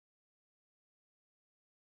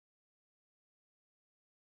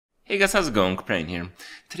Hey guys, how's it going? Kripparrian here.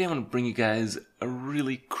 Today I want to bring you guys a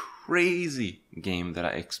really crazy game that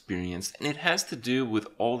I experienced, and it has to do with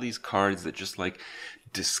all these cards that just like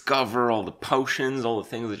discover all the potions, all the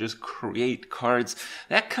things that just create cards.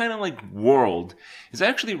 That kind of like world is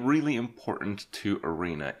actually really important to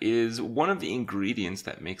Arena. It is one of the ingredients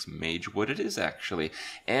that makes Mage what it is actually.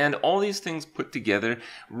 And all these things put together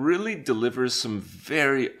really delivers some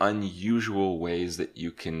very unusual ways that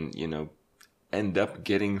you can, end up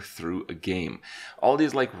getting through a game. All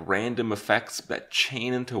these like random effects that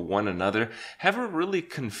chain into one another have a really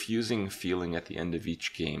confusing feeling at the end of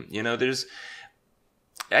each game.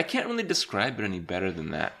 I can't really describe it any better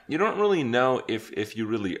than that. You don't really know if you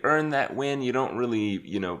really earn that win. You don't really,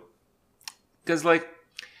 because like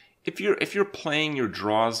if you're playing your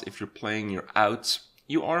draws, if you're playing your outs,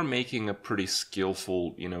 you are making a pretty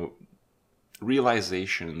skillful,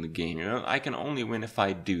 realization in the game. I can only win if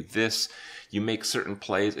I do this. You make certain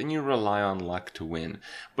plays and you rely on luck to win.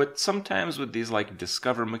 But sometimes with these like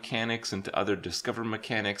discover mechanics into other discover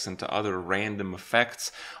mechanics into other random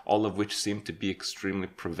effects, all of which seem to be extremely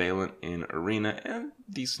prevalent in Arena and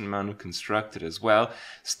decent amount of constructed as well,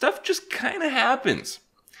 stuff just kind of happens.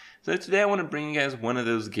 So today I want to bring you guys one of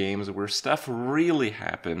those games where stuff really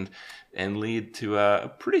happened and lead to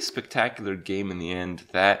a pretty spectacular game in the end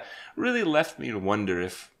that really left me to wonder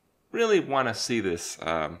if I really want to see this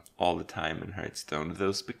all the time in Hearthstone.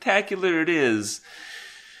 Though spectacular it is,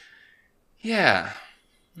 yeah,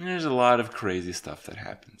 there's a lot of crazy stuff that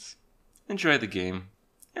happens. Enjoy the game,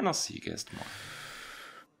 and I'll see you guys tomorrow.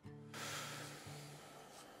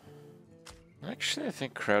 Actually, I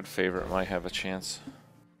think crowd favorite might have a chance.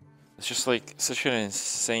 It's just like such an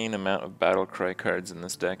insane amount of battle cry cards in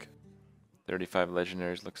this deck. 35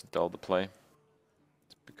 legendaries looks dull to play.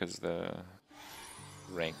 It's because the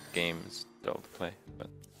ranked game is dull to play, but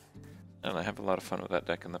I have a lot of fun with that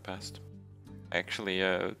deck in the past. I actually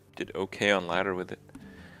did okay on ladder with it.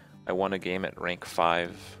 I won a game at rank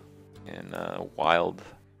 5 in Wild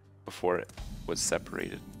before it was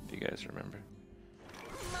separated, if you guys remember.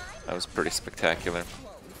 That was pretty spectacular.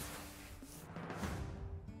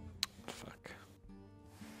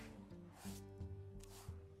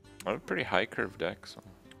 I have a pretty high curve deck, so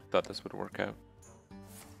I thought this would work out.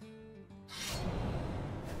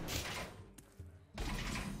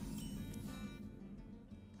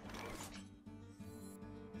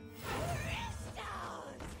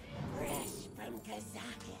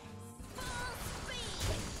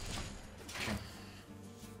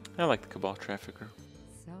 I like the Cabal Trafficker.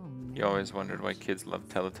 You always wondered why kids love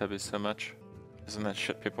Teletubbies so much. Isn't that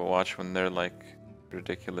shit people watch when they're like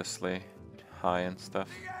ridiculously high and stuff?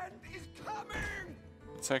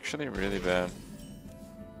 It's actually really bad.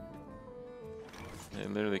 They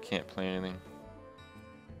literally can't play anything.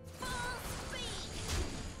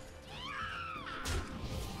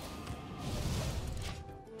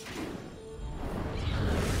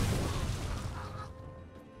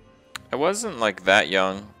 I wasn't like that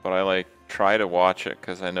young, but I like try to watch it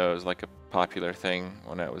because I know it was like a popular thing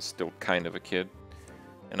when I was still kind of a kid.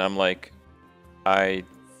 And I'm like, I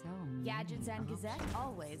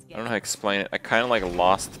don't know how to explain it. I kind of like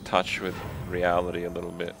lost touch with reality a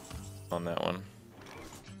little bit on that one.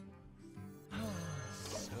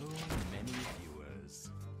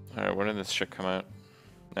 Alright, when did this shit come out?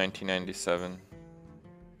 1997.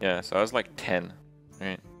 Yeah, so I was like 10,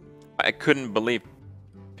 right? I couldn't believe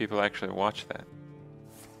people actually watched that.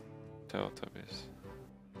 Teletubbies.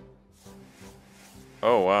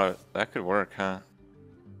 Oh wow, that could work, huh?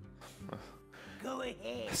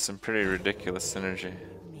 Some pretty ridiculous synergy.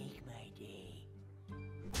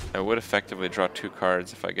 I would effectively draw 2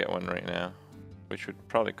 cards if I get one right now, which would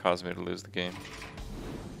probably cause me to lose the game.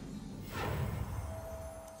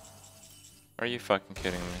 Are you fucking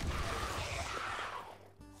kidding me?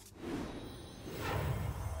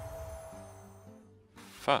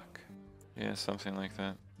 Fuck. Yeah, something like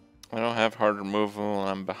that. I don't have hard removal,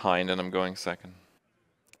 I'm behind and I'm going second.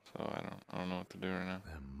 So I don't know what to do right now.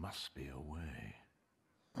 There must be a way.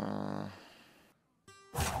 I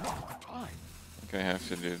think I have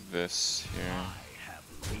to do this here.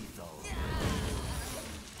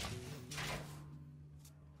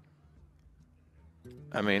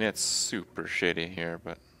 I mean, it's super shitty here,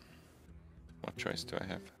 but what choice do I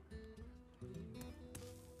have?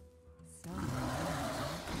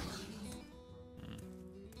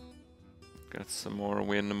 Got some more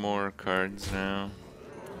win more cards now.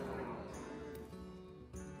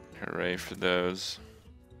 Hooray for those.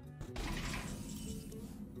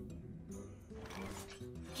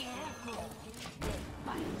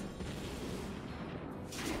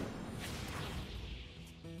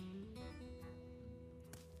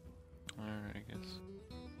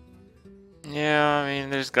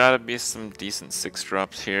 there's gotta be some decent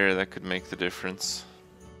 6-drops here that could make the difference.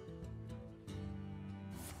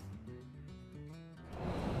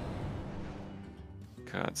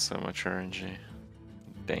 God, so much RNG.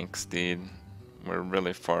 Thanks, dude. We're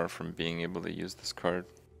really far from being able to use this card.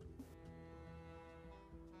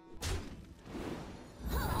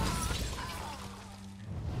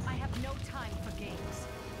 I have no time for games.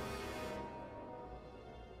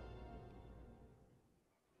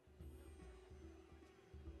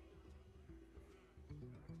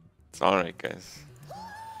 It's alright, guys.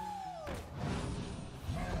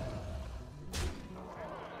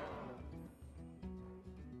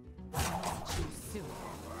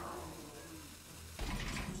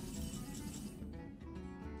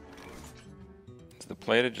 Is the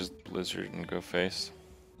play to just blizzard and go face?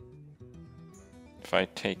 If I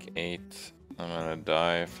take 8, I'm gonna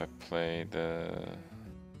die if I play the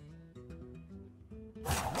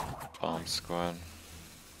bomb squad.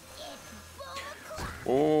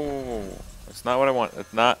 Oh, it's not what I want.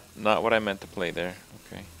 It's not what I meant to play there.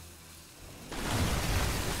 Okay.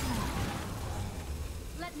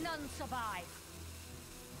 Let none survive.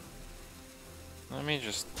 Let me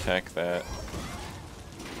just attack that.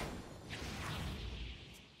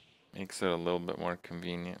 Makes it a little bit more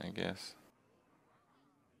convenient, I guess.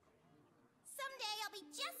 Someday I'll be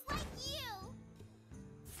just like you.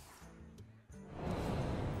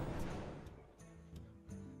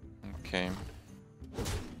 Okay.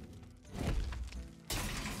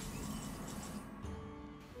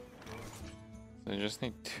 So I just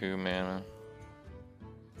need 2 mana.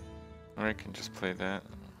 Or I can just play that.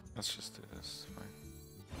 Let's just do this. Fine.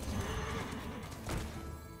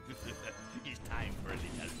 It's time for a little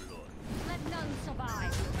blood. Let none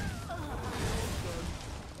survive.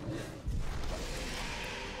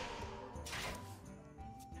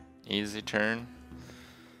 Easy turn.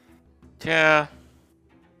 Yeah.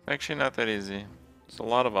 Actually not that easy. There's a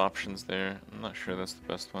lot of options there. I'm not sure that's the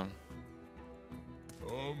best one.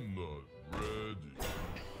 I'm not ready.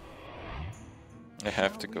 I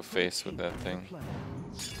have to go face with that thing.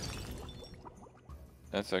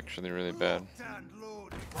 That's actually really bad.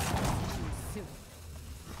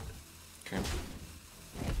 Okay.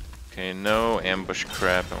 Okay, no ambush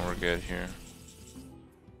crap and we're good here.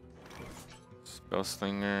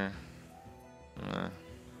 Spellslinger.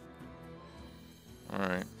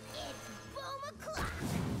 Alright.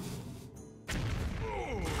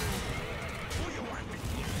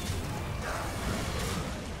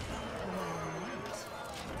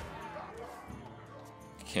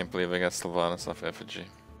 Can't believe I got Sylvanas off effigy.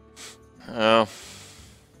 Oh,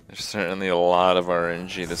 there's certainly a lot of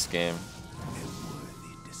RNG this game.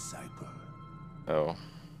 Oh.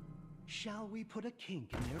 Shall we put a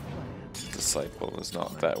kink in their plan? Disciple was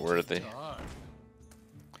not that worthy.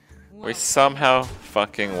 We somehow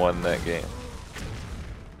fucking won that game.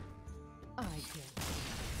 I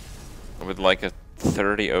did. With like a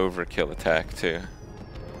 30 overkill attack too.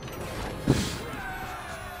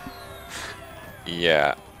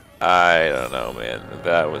 Yeah, I don't know, man.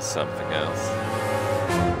 That was something else.